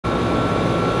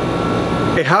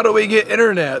Okay, how do we get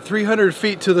internet 300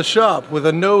 feet to the shop with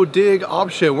a no dig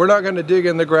option? We're not gonna dig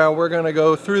in the ground, we're gonna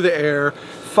go through the air,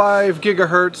 5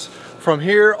 gigahertz from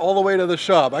here all the way to the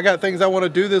shop. I got things I wanna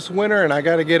do this winter and I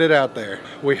gotta get it out there.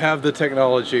 We have the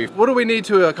technology. What do we need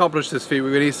to accomplish this feat?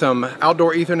 We need some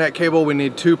outdoor Ethernet cable, we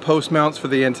need 2 post mounts for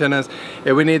the antennas,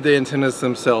 and we need the antennas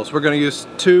themselves. We're gonna use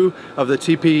 2 of the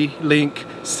TP-Link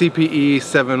CPE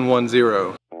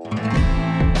 710.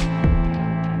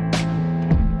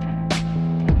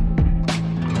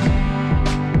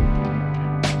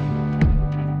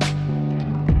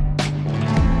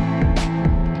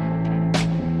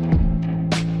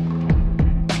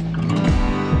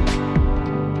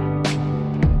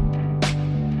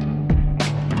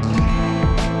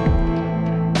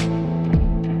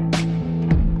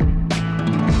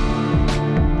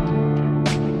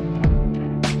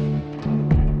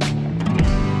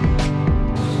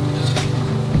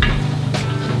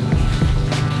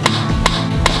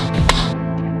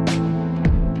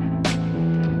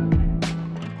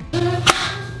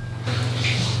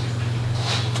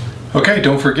 Okay,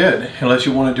 don't forget, unless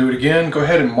you want to do it again, go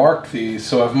ahead and mark these.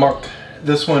 So I've marked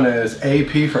this one as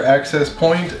AP for access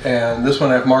point, and this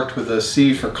one I've marked with a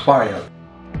C for client.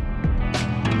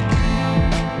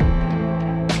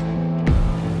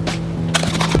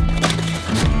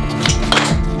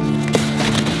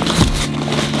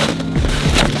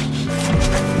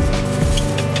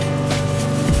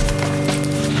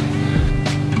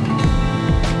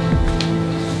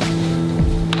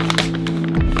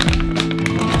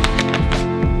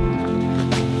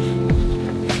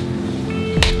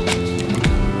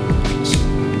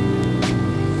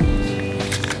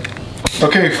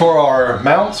 Okay, for our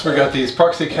mounts, we got these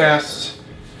Proxicast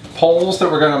poles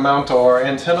that we're going to mount our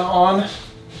antenna on.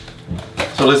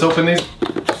 So let's open these.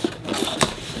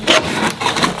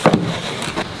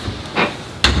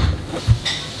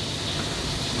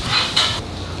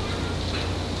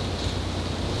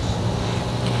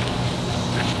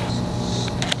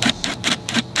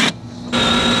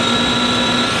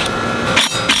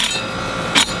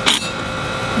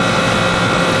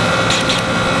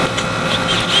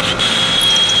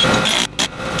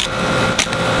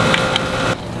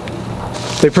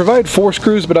 They provide 4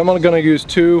 screws, but I'm only going to use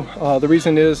 2. The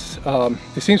reason is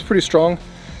it seems pretty strong,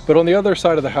 but on the other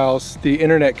side of the house, the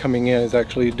internet coming in is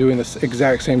actually doing this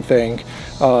exact same thing.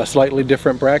 Slightly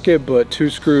different bracket, but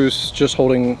 2 screws just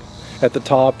holding at the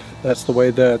top. That's the way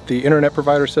that the internet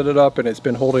provider set it up, and it's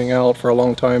been holding out for a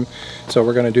long time. So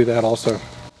we're going to do that also.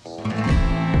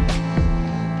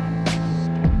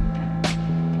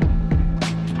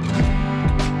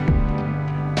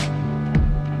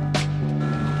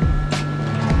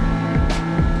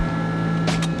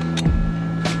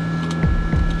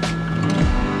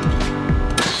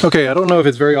 Okay, I don't know if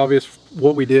it's very obvious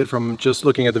what we did from just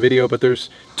looking at the video, but there's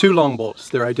 2 long bolts.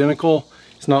 They're identical.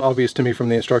 It's not obvious to me from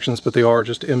the instructions, but they are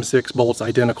just M6 bolts,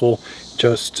 identical.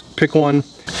 Just pick one.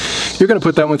 You're going to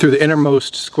put that one through the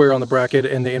innermost square on the bracket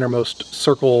and the innermost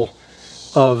circle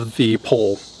of the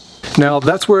pole. Now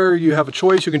that's where you have a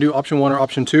choice. You can do option 1 or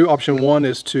option 2. Option 1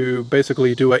 is to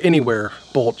basically do an anywhere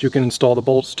bolt. You can install the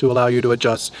bolts to allow you to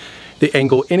adjust the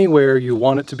angle anywhere you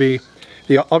want it to be.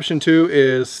 The option 2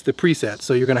 is the preset,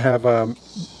 so you're going to have,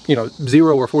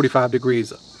 0 or 45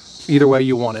 degrees, either way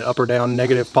you want it, up or down,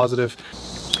 negative, positive.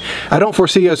 I don't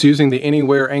foresee us using the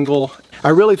anywhere angle. I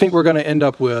really think we're going to end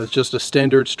up with just a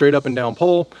standard straight up and down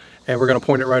pole, and we're going to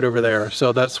point it right over there.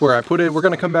 So that's where I put it. We're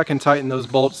going to come back and tighten those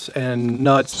bolts and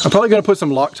nuts. I'm probably going to put some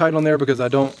Loctite on there because I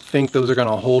don't think those are going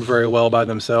to hold very well by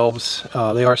themselves.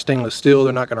 They are stainless steel.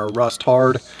 They're not going to rust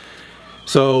hard.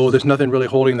 So there's nothing really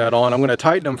holding that on. I'm going to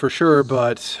tighten them for sure,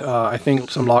 but I think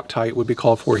some Loctite would be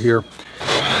called for here.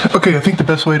 Okay, I think the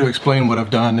best way to explain what I've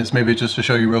done is maybe just to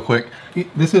show you real quick.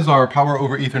 This is our power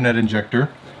over Ethernet injector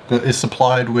that is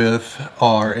supplied with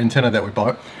our antenna that we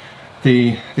bought.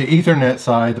 The Ethernet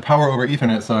side, the power over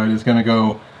Ethernet side is going to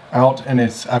go out, and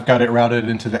I've got it routed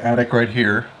into the attic right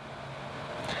here.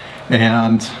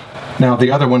 And now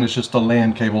the other one is just the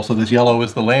LAN cable. So this yellow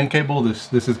is the LAN cable.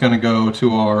 This is going to go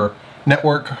to our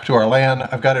network, to our LAN.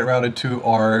 I've got it routed to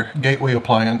our gateway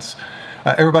appliance.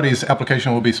 Everybody's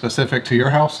application will be specific to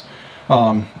your house,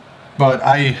 but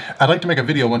I'd like to make a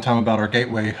video one time about our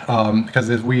gateway,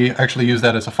 because we actually use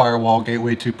that as a firewall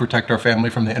gateway to protect our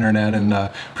family from the internet and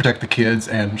protect the kids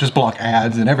and just block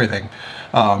ads and everything.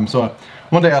 So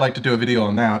one day I'd like to do a video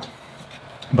on that.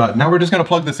 But now we're just going to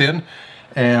plug this in,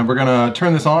 and we're going to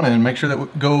turn this on and make sure that we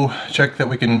go check that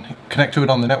we can connect to it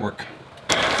on the network.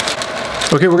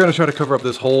 Okay, we're going to try to cover up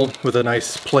this hole with a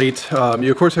nice plate.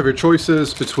 You of course have your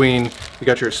choices between, you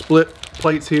got your split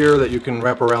plates here that you can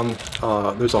wrap around.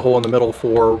 There's a hole in the middle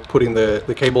for putting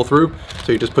the cable through.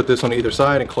 So you just put this on either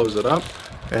side and close it up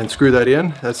and screw that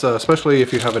in. That's especially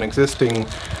if you have an existing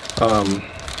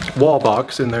wall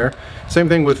box in there. Same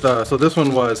thing with, so this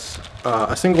one was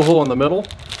a single hole in the middle,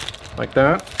 like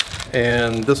that.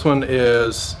 And this one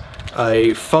is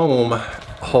a foam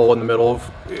hole in the middle.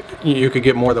 You could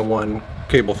get more than one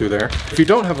cable through there. If you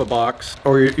don't have a box,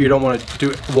 or you don't want to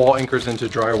do wall anchors into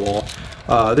drywall,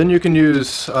 then you can use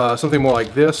something more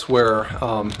like this, where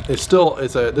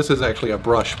this is actually a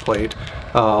brush plate,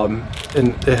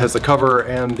 and it has the cover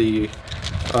and the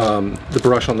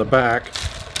brush on the back,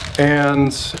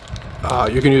 and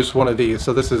you can use one of these.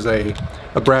 So this is a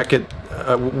bracket.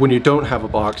 When you don't have a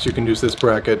box, you can use this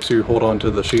bracket to hold on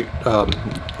to the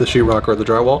sheetrock or the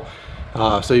drywall.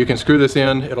 So you can screw this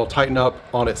in, it'll tighten up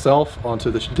on itself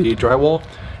onto the drywall,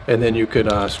 and then you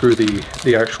can screw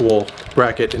the actual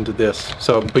bracket into this.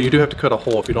 So, but you do have to cut a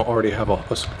hole if you don't already have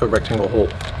a rectangle hole.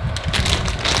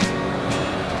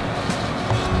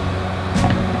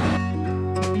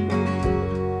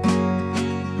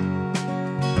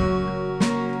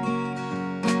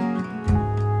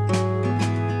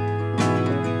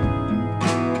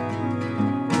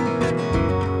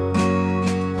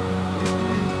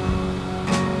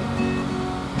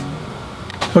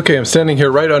 Okay, I'm standing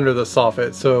here right under the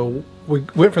soffit. So we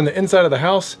went from the inside of the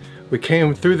house, we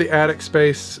came through the attic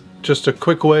space just a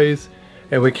quick ways,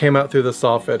 and we came out through the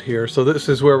soffit here. So this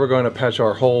is where we're going to patch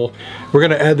our hole. We're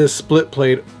going to add this split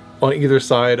plate on either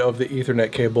side of the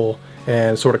Ethernet cable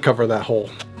and sort of cover that hole.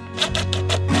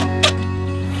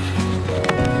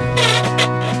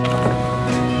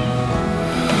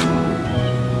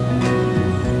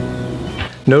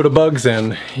 No to bugs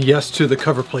and yes to the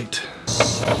cover plate.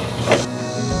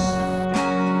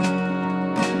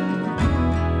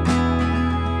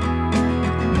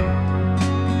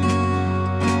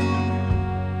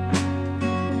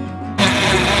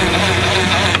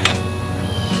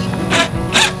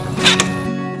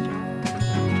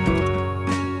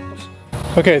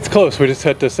 Okay, it's close. We just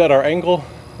had to set our angle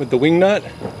with the wing nut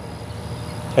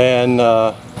and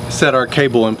set our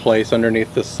cable in place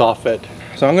underneath the soffit.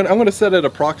 So I'm gonna set it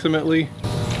approximately.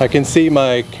 I can see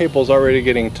my cable's already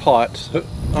getting taut. So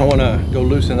I want to go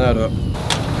loosen that up.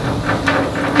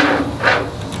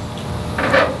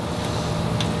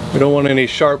 We don't want any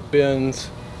sharp bends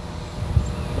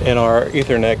in our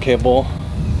Ethernet cable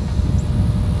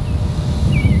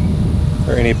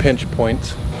or any pinch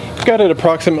points. I've got it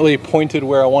approximately pointed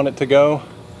where I want it to go.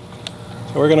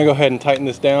 So we're gonna go ahead and tighten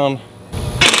this down.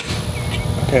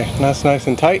 Okay, that's nice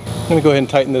and tight. I'm gonna go ahead and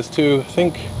tighten this too. I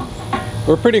think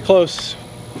we're pretty close.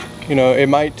 You know,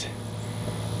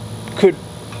 could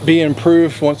be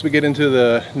improved once we get into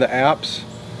the apps.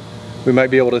 We might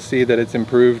be able to see that it's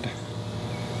improved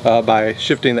by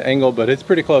shifting the angle, but it's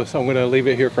pretty close. I'm gonna leave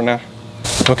it here for now.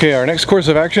 Okay, our next course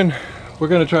of action, we're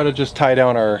gonna try to just tie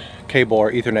down our cable,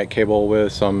 our Ethernet cable,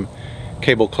 with some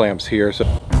cable clamps here. So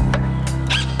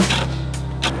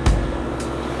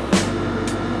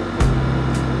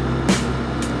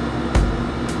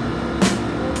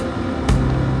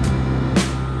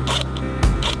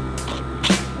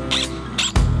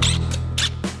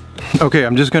okay,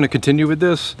 I'm just going to continue with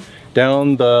this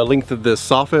down the length of this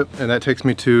soffit, and that takes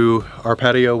me to our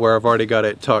patio where I've already got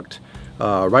it tucked.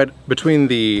 Right between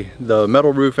the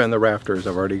metal roof and the rafters,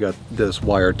 I've already got this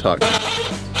wire tucked.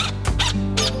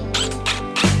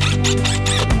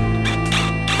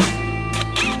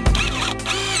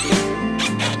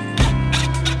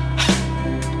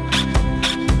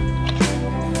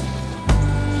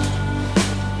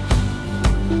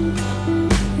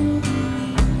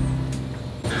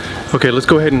 Okay, let's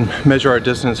go ahead and measure our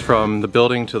distance from the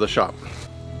building to the shop.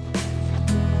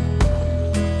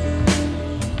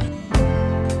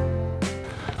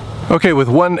 Okay, with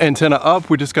one antenna up,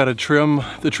 we just got to trim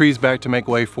the trees back to make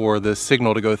way for the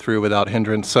signal to go through without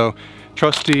hindrance. So,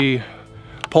 trusty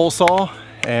pole saw,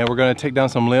 and we're going to take down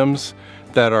some limbs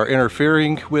that are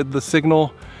interfering with the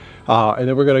signal, and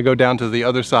then we're going to go down to the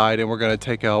other side and we're going to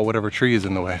take out whatever tree is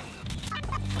in the way.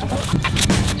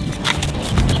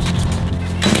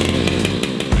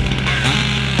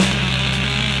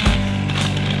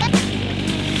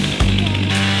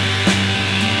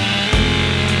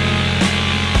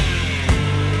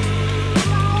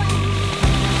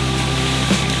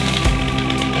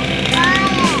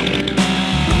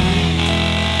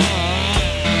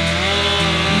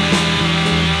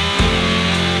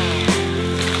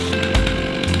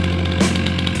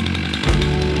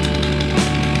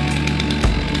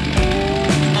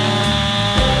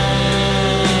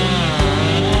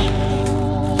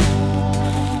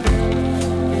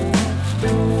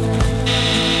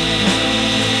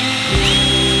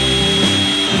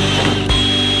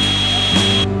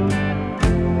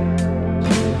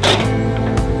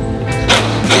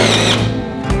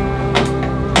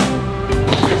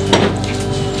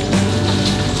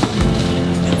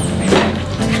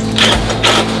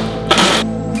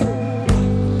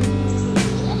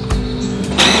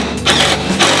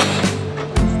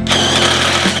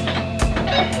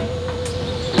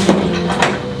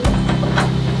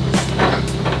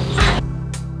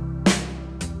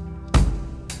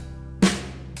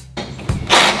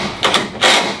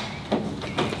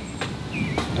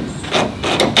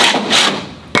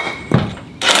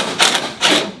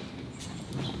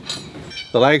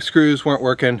 The lag screws weren't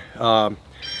working.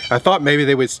 I thought maybe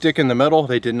they would stick in the metal.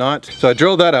 They did not. So I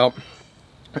drilled that out,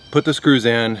 put the screws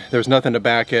in. There's nothing to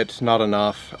back it, not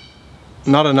enough.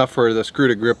 Not enough for the screw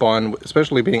to grip on,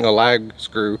 especially being a lag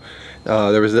screw.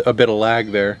 There was a bit of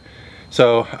lag there.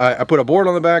 So I put a board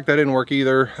on the back. That didn't work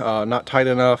either, not tight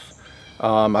enough.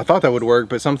 I thought that would work,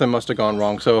 but something must have gone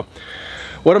wrong. So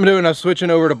what I'm doing, I'm switching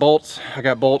over to bolts. I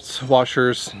got bolts,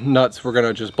 washers, nuts. We're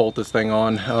gonna just bolt this thing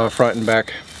on front and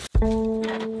back.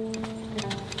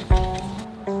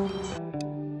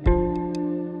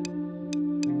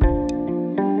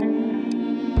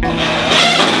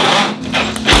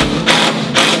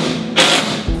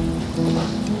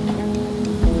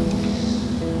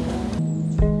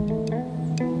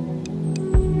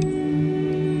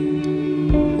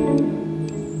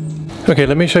 Okay,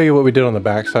 let me show you what we did on the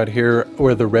back side here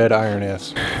where the red iron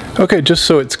is. Okay, just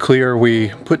so it's clear, we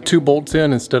put 2 bolts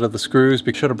in instead of the screws.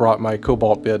 We should have brought my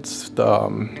cobalt bits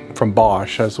from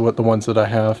Bosch, as what the ones that I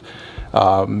have,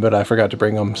 but I forgot to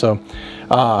bring them. So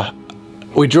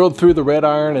we drilled through the red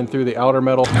iron and through the outer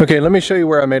metal. Okay, let me show you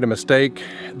where I made a mistake.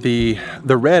 The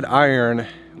red iron,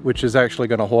 which is actually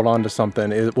going to hold on to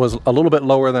something, it was a little bit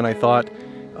lower than I thought.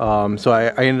 So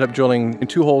I ended up drilling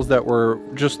 2 holes that were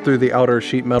just through the outer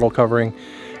sheet metal covering,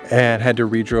 and had to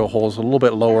re-drill holes a little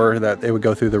bit lower that it would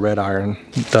go through the red iron,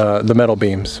 the metal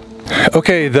beams.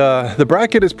 Okay, the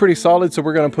bracket is pretty solid, so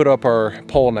we're going to put up our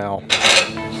pole now.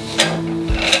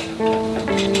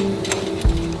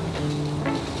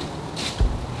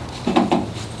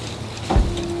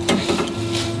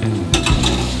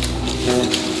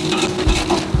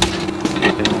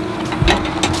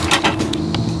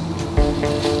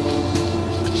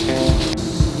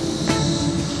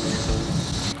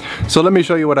 So let me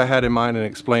show you what I had in mind and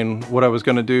explain what I was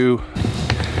going to do.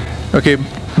 Okay,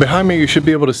 behind me you should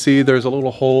be able to see there's a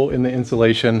little hole in the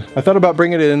insulation. I thought about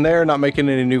bringing it in there, not making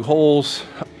any new holes,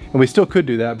 and we still could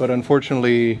do that, but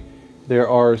unfortunately there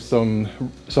are some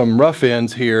rough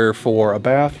ends here for a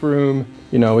bathroom.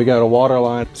 You know, we got a water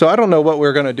line. So I don't know what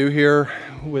we're going to do here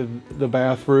with the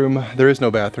bathroom. There is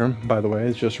no bathroom, by the way,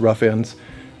 it's just rough ends.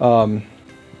 But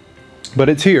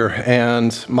it's here,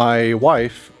 and my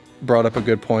wife brought up a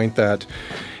good point that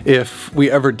if we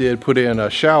ever did put in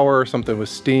a shower or something with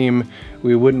steam,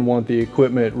 we wouldn't want the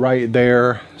equipment right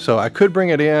there. So I could bring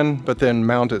it in, but then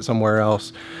mount it somewhere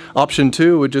else. Option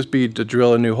 2 would just be to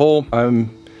drill a new hole.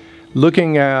 I'm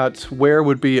looking at where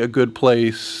would be a good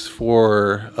place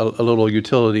for a little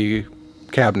utility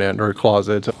cabinet or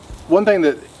closet. One thing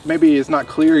that maybe is not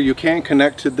clear, you can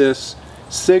connect to this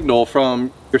signal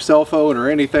from your cell phone or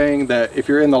anything that if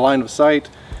you're in the line of sight,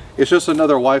 it's just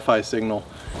another Wi-Fi signal.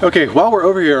 Okay, while we're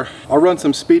over here, I'll run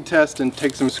some speed tests and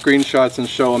take some screenshots and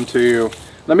show them to you.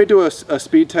 Let me do a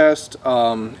speed test.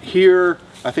 Here,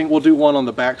 I think we'll do one on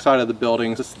the back side of the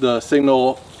building. The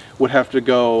signal would have to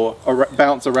go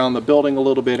bounce around the building a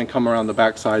little bit and come around the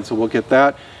back side, so we'll get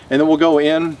that. And then we'll go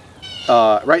in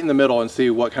right in the middle and see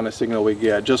what kind of signal we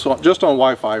get, just on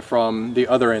Wi-Fi from the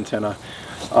other antenna.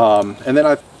 And then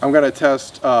I'm going to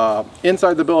test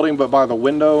inside the building, but by the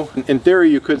window. In theory,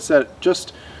 you could set,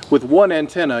 just with one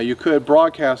antenna, you could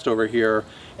broadcast over here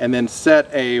and then set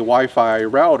a Wi-Fi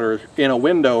router in a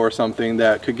window or something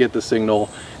that could get the signal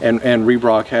and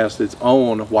rebroadcast its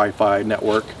own Wi-Fi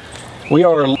network. We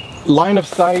are line of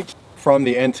sight from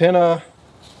the antenna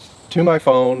to my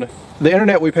phone. The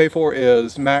internet we pay for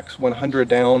is max 100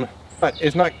 down.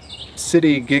 It's not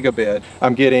city gigabit.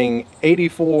 I'm getting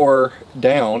 84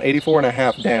 down, 84 and a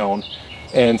half down,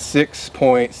 and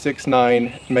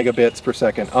 6.69 megabits per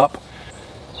second up.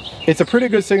 It's a pretty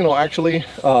good signal actually,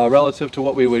 relative to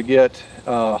what we would get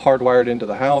hardwired into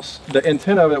the house. The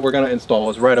antenna that we're going to install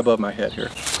is right above my head here.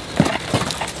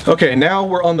 Okay, now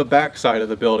we're on the back side of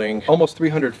the building, almost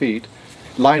 300 feet.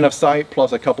 Line of sight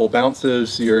plus a couple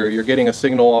bounces. You're getting a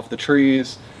signal off the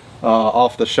trees,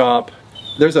 off the shop.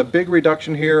 There's a big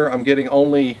reduction here. I'm getting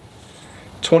only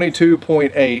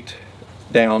 22.8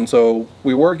 down. So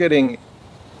we were getting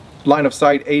line of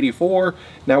sight 84.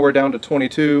 Now we're down to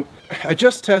 22. I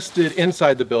just tested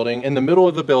inside the building, in the middle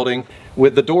of the building,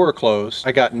 with the door closed.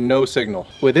 I got no signal.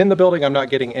 Within the building, I'm not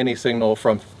getting any signal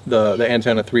from the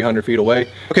antenna 300 feet away.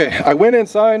 Okay, I went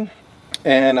inside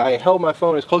and I held my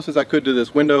phone as close as I could to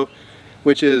this window,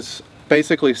 which is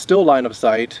basically still line of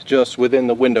sight, just within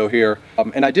the window here.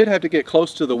 And I did have to get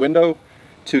close to the window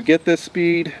to get this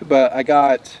speed, but I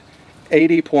got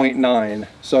 80.9,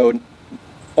 so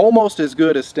almost as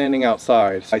good as standing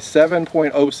outside.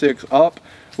 7.06 up,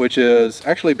 which is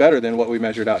actually better than what we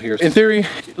measured out here. In theory,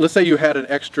 let's say you had an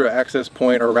extra access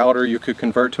point or router you could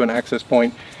convert to an access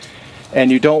point.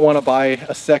 and you don't want to buy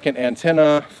a second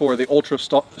antenna for the ultra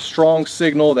strong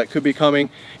signal that could be coming,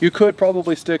 you could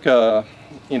probably stick a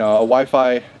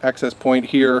Wi-Fi access point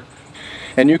here,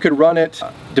 and you could run it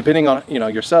depending on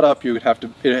your setup. It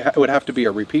would have to be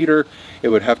a repeater. It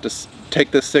would have to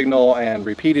take this signal and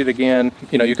repeat it again.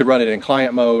 You could run it in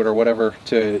client mode or whatever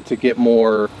to get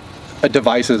more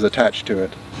devices attached to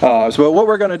it. So what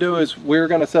we're going to do is we're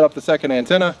going to set up the second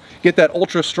antenna, get that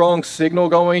ultra strong signal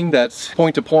going that's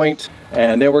point to point,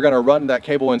 and then we're going to run that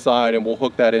cable inside, and we'll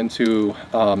hook that into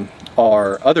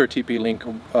our other TP-Link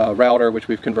router, which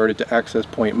we've converted to access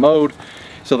point mode.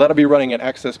 So that'll be running an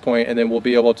access point, and then we'll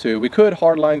be able to, we could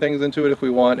hardline things into it if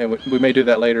we want, and we may do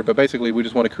that later, but basically we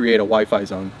just want to create a Wi-Fi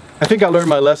zone. I think I learned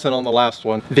my lesson on the last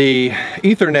one. The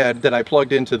Ethernet that I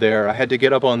plugged into there, I had to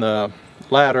get up on the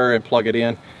ladder and plug it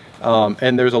in,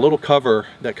 and there's a little cover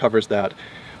that covers that.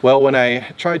 Well, when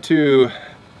I tried to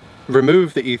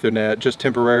remove the Ethernet just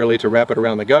temporarily to wrap it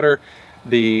around the gutter,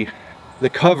 the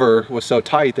cover was so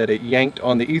tight that it yanked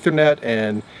on the Ethernet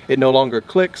and it no longer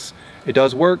clicks. It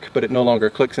does work, but it no longer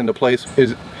clicks into place,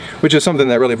 which is something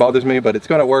that really bothers me, but it's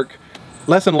going to work.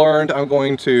 Lesson learned. I'm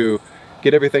going to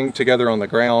get everything together on the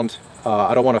ground.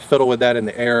 I don't want to fiddle with that in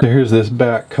the air. Here's this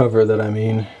back cover that I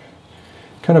mean.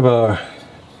 Kind of a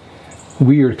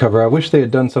weird cover. I wish they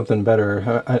had done something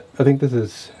better. I think this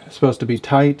is supposed to be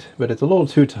tight, but it's a little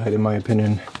too tight in my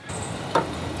opinion.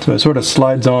 So it sort of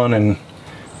slides on, and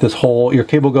this hole, your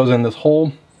cable goes in this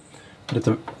hole. But it's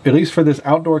at least for this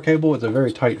outdoor cable, it's a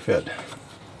very tight fit.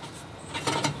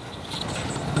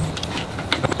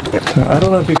 So I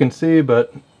don't know if you can see,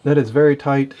 but that is very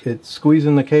tight. It's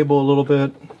squeezing the cable a little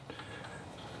bit.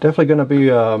 Definitely going to be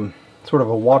sort of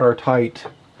a watertight,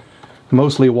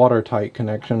 mostly watertight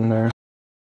connection there.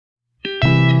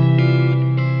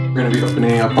 We're going to be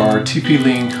opening up our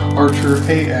TP-Link Archer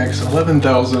AX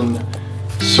 11000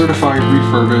 certified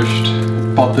refurbished.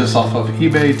 Bought this off of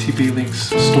eBay, TP-Link's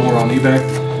store on eBay.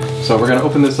 So we're going to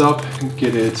open this up and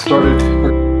get it started.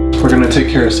 We're going to take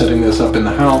care of setting this up in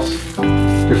the house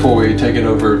before we take it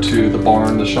over to the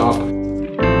barn, the shop.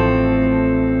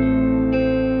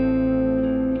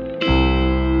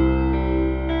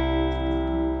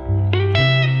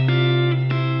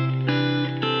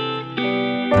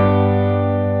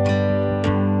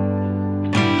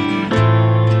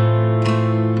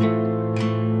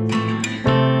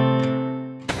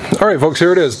 Alright folks,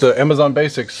 here it is, the Amazon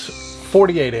Basics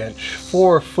 48-inch,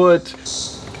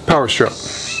 4-foot power strip.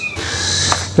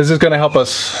 This is going to help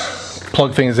us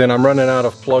plug things in. I'm running out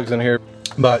of plugs in here,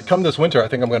 but come this winter I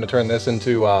think I'm going to turn this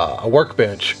into a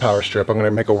workbench power strip. I'm going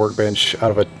to make a workbench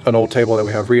out of an old table that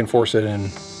we have, reinforce it and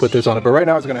put this on it. But right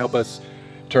now it's going to help us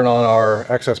turn on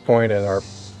our access point and our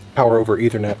power over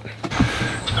Ethernet.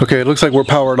 Okay, it looks like we're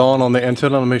powered on the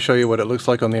antenna. Let me show you what it looks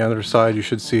like on the other side. You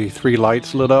should see 3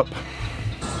 lights lit up.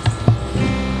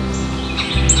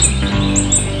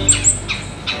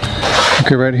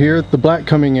 Okay, right here, the black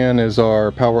coming in is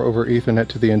our power over Ethernet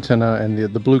to the antenna, and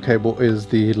the blue cable is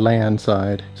the LAN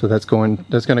side. So that's going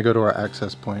to go to our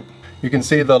access point. You can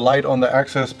see the light on the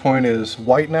access point is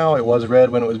white now. It was red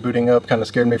when it was booting up, kind of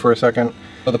scared me for a second.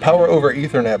 So the power over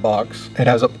Ethernet box, it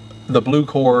has the blue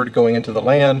cord going into the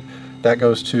LAN. That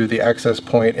goes to the access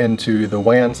point into the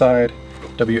WAN side.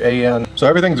 WAN. So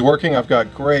everything's working. I've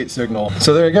got great signal.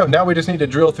 So there you go. Now we just need to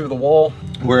drill through the wall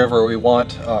wherever we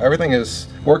want. Everything is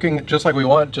working just like we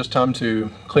want. Just time to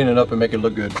clean it up and make it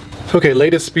look good. Okay,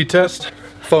 latest speed test.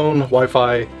 Phone,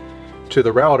 Wi-Fi to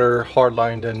the router,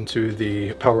 hardlined into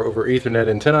the power over Ethernet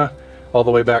antenna, all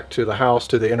the way back to the house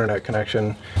to the internet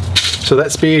connection. So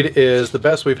that speed is the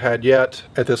best we've had yet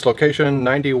at this location,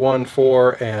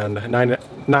 91.4 and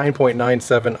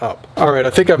 9.97 up. All right, I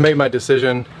think I've made my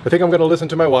decision. I think I'm gonna listen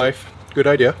to my wife. Good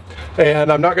idea.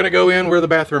 And I'm not gonna go in where the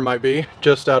bathroom might be,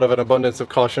 just out of an abundance of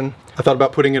caution. I thought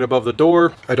about putting it above the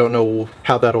door. I don't know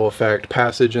how that'll affect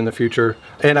passage in the future.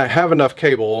 And I have enough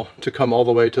cable to come all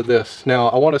the way to this. Now,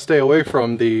 I wanna stay away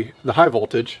from the high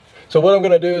voltage. So what I'm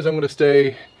gonna do is I'm gonna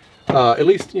stay at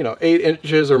least 8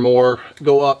 inches or more,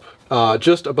 go up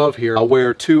just above here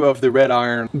where 2 of the red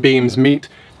iron beams meet.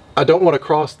 I don't want to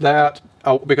cross that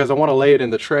because I want to lay it in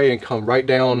the tray and come right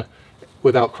down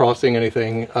without crossing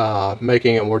anything,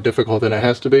 making it more difficult than it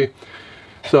has to be.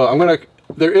 So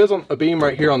there is a beam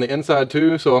right here on the inside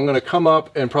too, so I'm going to come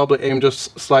up and probably aim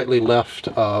just slightly left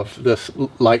of this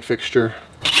light fixture.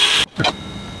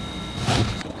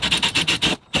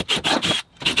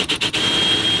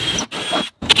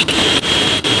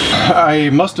 I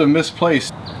must have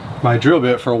misplaced my drill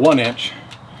bit for 1 inch,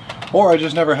 or I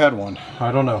just never had one.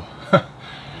 I don't know.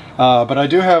 But I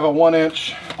do have a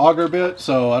 1-inch auger bit,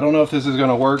 so I don't know if this is going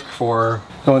to work for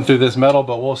going through this metal,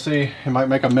 but we'll see. It might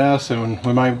make a mess and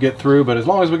we might get through, but as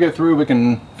long as we get through, we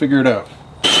can figure it out.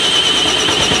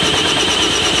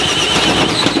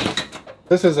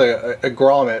 This is a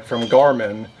grommet from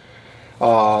Garmin,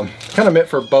 kind of meant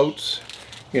for boats,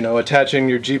 you know, attaching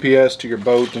your GPS to your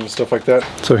boat and stuff like that.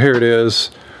 So here it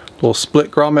is, little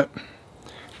split grommet.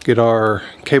 Get our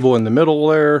cable in the middle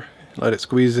there, let it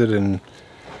squeeze it, and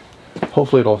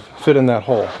hopefully it'll fit in that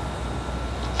hole.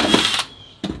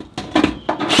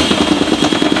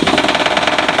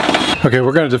 Okay,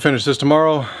 we're going to finish this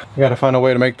tomorrow. We got to find a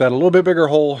way to make that a little bit bigger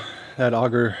hole. That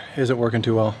auger isn't working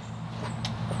too well.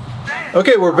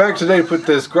 Okay, we're back today to put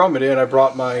this grommet in. I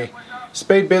brought my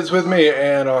spade bits with me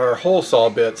and our hole saw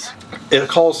bits. It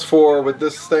calls for, with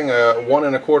this thing, a 1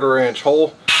 1/4 inch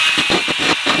hole.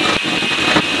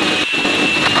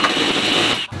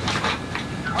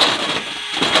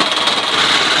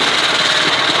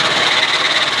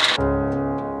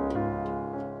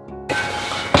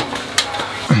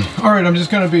 Alright, I'm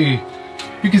just going to be,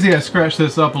 you can see I scratched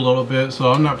this up a little bit,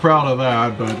 so I'm not proud of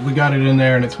that, but we got it in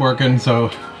there and it's working, so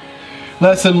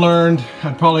lesson learned.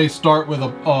 I'd probably start with a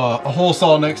hole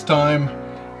saw next time.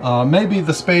 Maybe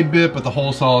the spade bit, but the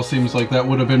hole saw seems like that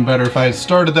would have been better if I had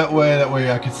started that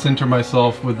way I could center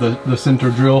myself with the center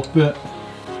drill bit.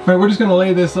 Alright, we're just going to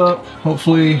lay this up.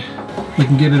 Hopefully we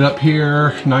can get it up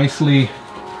here nicely.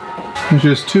 There's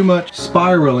just too much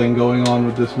spiraling going on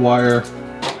with this wire.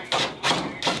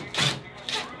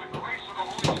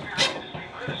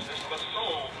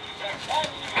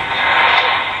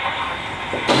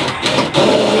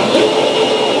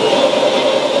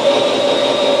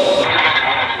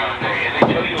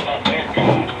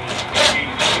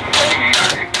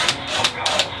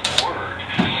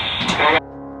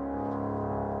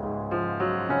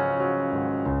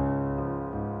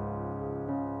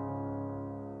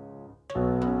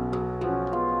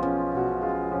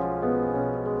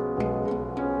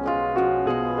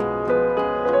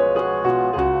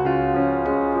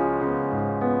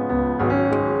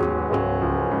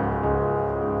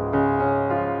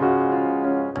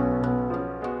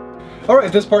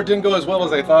 Alright, this part didn't go as well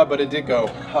as I thought, but it did go.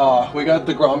 We got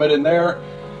the grommet in there.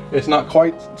 It's not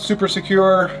quite super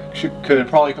secure. Could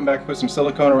probably come back and put some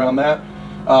silicone around that.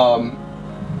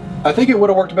 I think it would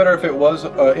have worked better if it was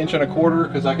 1 1/4 inch,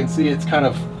 because I can see it's kind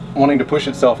of wanting to push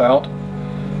itself out.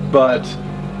 But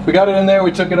we got it in there.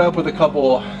 We took it up with a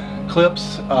couple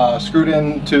clips screwed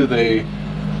into the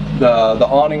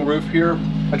awning roof here.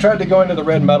 I tried to go into the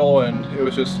red metal and it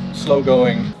was just slow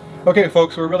going. Okay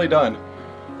folks, we're really done.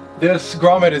 This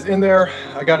grommet is in there.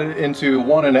 I got it into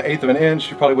 1 1/8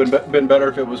 inch. It probably would have been better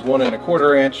if it was 1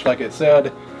 1/4 inch like it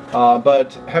said.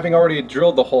 But having already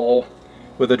drilled the hole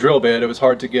with a drill bit, it was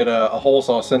hard to get a hole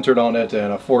saw centered on it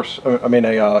and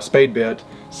a spade bit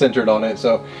centered on it.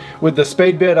 So with the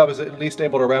spade bit, I was at least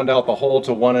able to round out the hole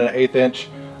to 1 1/8 inch.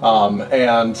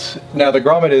 And now the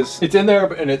grommet it's in there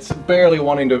and it's barely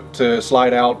wanting to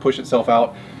slide out, push itself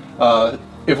out.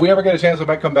 If we ever get a chance, we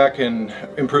might come back and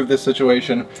improve this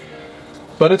situation.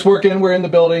 But it's working, we're in the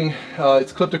building.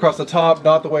 It's clipped across the top,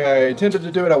 not the way I intended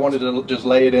to do it. I wanted to just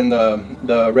lay it in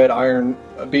the red iron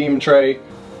beam tray.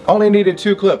 Only needed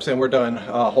 2 clips and we're done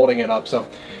holding it up. So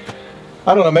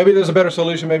I don't know, maybe there's a better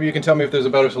solution. Maybe you can tell me if there's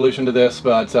a better solution to this,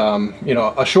 but you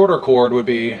know, a shorter cord would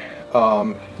be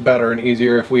better and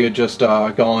easier if we had just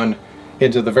gone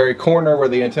into the very corner where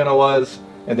the antenna was,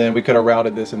 and then we could have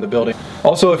routed this in the building.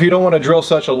 Also, if you don't want to drill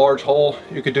such a large hole,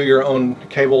 you could do your own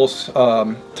cables,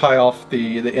 tie off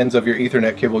the ends of your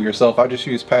Ethernet cable yourself. I just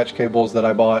use patch cables that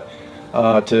I bought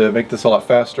to make this a lot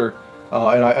faster,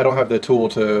 and I don't have the tool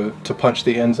to punch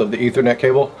the ends of the Ethernet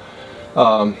cable.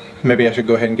 Maybe I should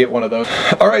go ahead and get one of those.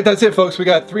 Alright, that's it folks. We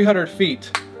got 300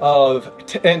 feet of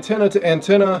antenna to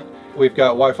antenna. We've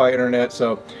got Wi-Fi internet,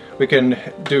 so we can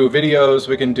do videos,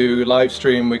 we can do live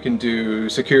stream, we can do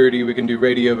security, we can do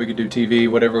radio, we can do TV,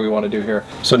 whatever we want to do here.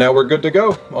 So now we're good to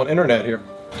go on internet here.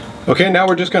 Okay, now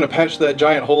we're just going to patch that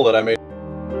giant hole that I made.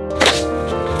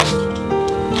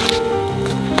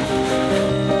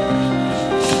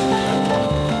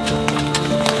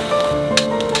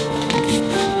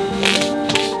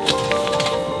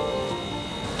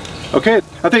 Okay,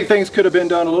 I think things could have been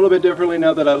done a little bit differently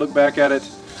now that I look back at it.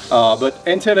 But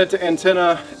antenna to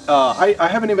antenna, I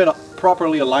haven't even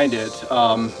properly aligned it.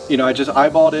 You know, I just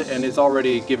eyeballed it and it's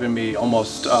already given me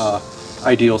almost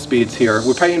ideal speeds here.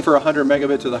 We're paying for 100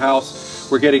 megabit to the house.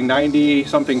 We're getting 90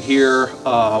 something here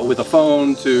with a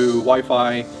phone to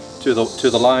Wi-Fi to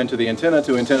the line to the antenna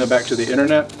back to the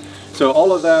internet. So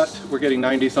all of that, we're getting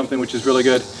 90 something, which is really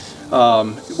good.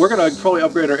 We're going to probably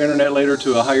upgrade our internet later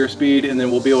to a higher speed, and then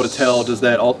we'll be able to tell, does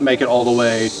that make it all the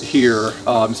way here.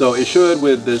 So it should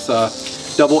with this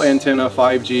double antenna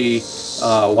 5G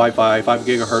Wi-Fi, 5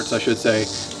 gigahertz I should say,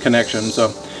 connection.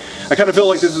 So I kind of feel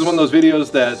like this is one of those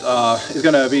videos that is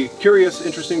going to be curious,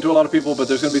 interesting to a lot of people, but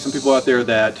there's going to be some people out there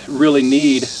that really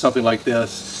need something like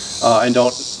this and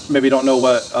maybe don't know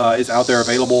what is out there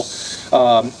available.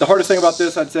 The hardest thing about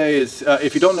this, I'd say, is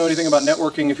if you don't know anything about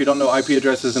networking, if you don't know IP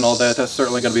addresses and all that, that's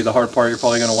certainly going to be the hard part. You're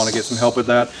probably going to want to get some help with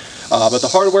that. But the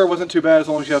hardware wasn't too bad as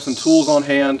long as you have some tools on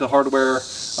hand. The hardware,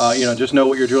 you know, just know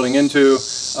what you're drilling into.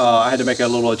 I had to make a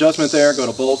little adjustment there,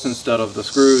 go to bolts instead of the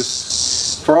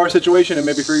screws. For our situation, and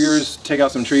maybe for yours, take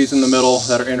out some trees in the middle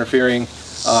that are interfering.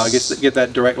 Get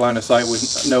that direct line of sight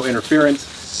with no interference,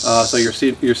 so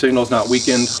your signal's not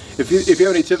weakened. If you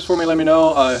have any tips for me, let me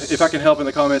know. If I can help in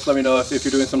the comments, let me know if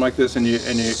you're doing something like this and you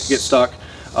get stuck.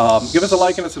 Give us a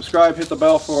like and a subscribe, hit the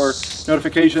bell for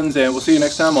notifications, and we'll see you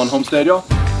next time on Homestead, y'all.